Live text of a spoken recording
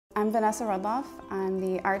I'm Vanessa Rudloff. I'm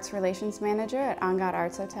the Arts Relations Manager at Angad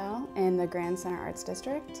Arts Hotel in the Grand Center Arts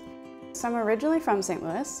District. So I'm originally from St.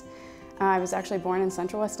 Louis. I was actually born in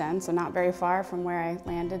Central West End, so not very far from where I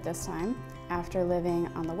landed this time. After living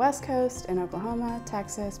on the West Coast, in Oklahoma,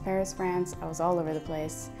 Texas, Paris, France, I was all over the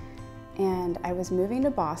place. And I was moving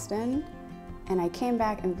to Boston, and I came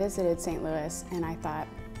back and visited St. Louis, and I thought,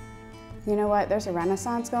 you know what, there's a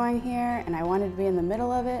renaissance going here, and I wanted to be in the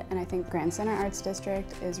middle of it, and I think Grand Center Arts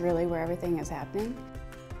District is really where everything is happening.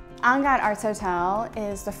 Angad Arts Hotel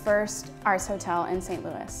is the first arts hotel in St.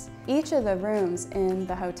 Louis. Each of the rooms in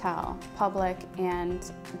the hotel, public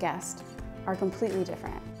and guest, are completely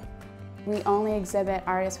different. We only exhibit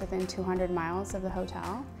artists within 200 miles of the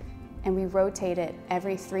hotel, and we rotate it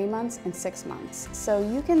every 3 months and 6 months. So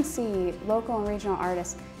you can see local and regional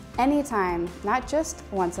artists anytime, not just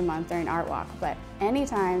once a month during Art Walk, but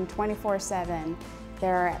anytime, 24/7,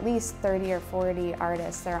 there are at least 30 or 40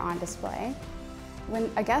 artists that are on display.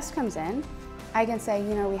 When a guest comes in, I can say,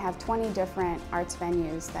 you know, we have 20 different arts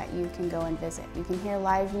venues that you can go and visit. You can hear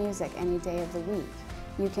live music any day of the week.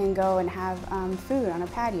 You can go and have food on a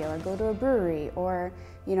patio or go to a brewery, or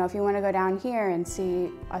you know, if you want to go down here and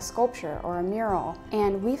see a sculpture or a mural.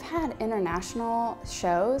 And we've had international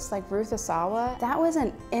shows like Ruth Asawa. That was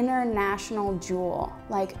an international jewel,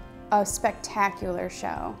 like a spectacular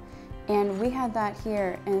show. And we had that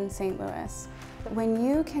here in St. Louis. When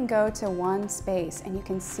you can go to one space and you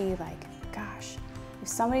can see like, gosh, if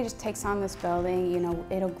somebody just takes on this building, you know,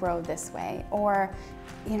 it'll grow this way. Or,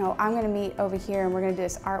 you know, I'm gonna meet over here and we're gonna do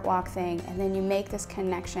this art walk thing, and then you make this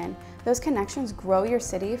connection. Those connections grow your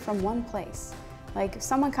city from one place. Like if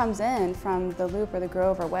someone comes in from the Loop or the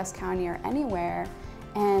Grove or West County or anywhere,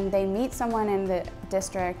 and they meet someone in the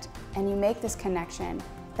district and you make this connection,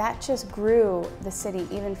 that just grew the city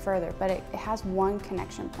even further, but it has one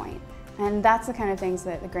connection point. And that's the kind of things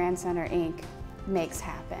that the Grand Center Inc. makes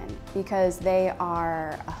happen, because they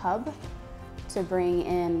are a hub to bring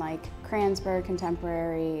in like Kranzberg,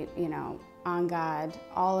 Contemporary, you know, Angad,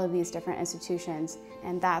 all of these different institutions,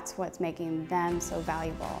 and that's what's making them so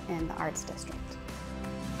valuable in the Arts District.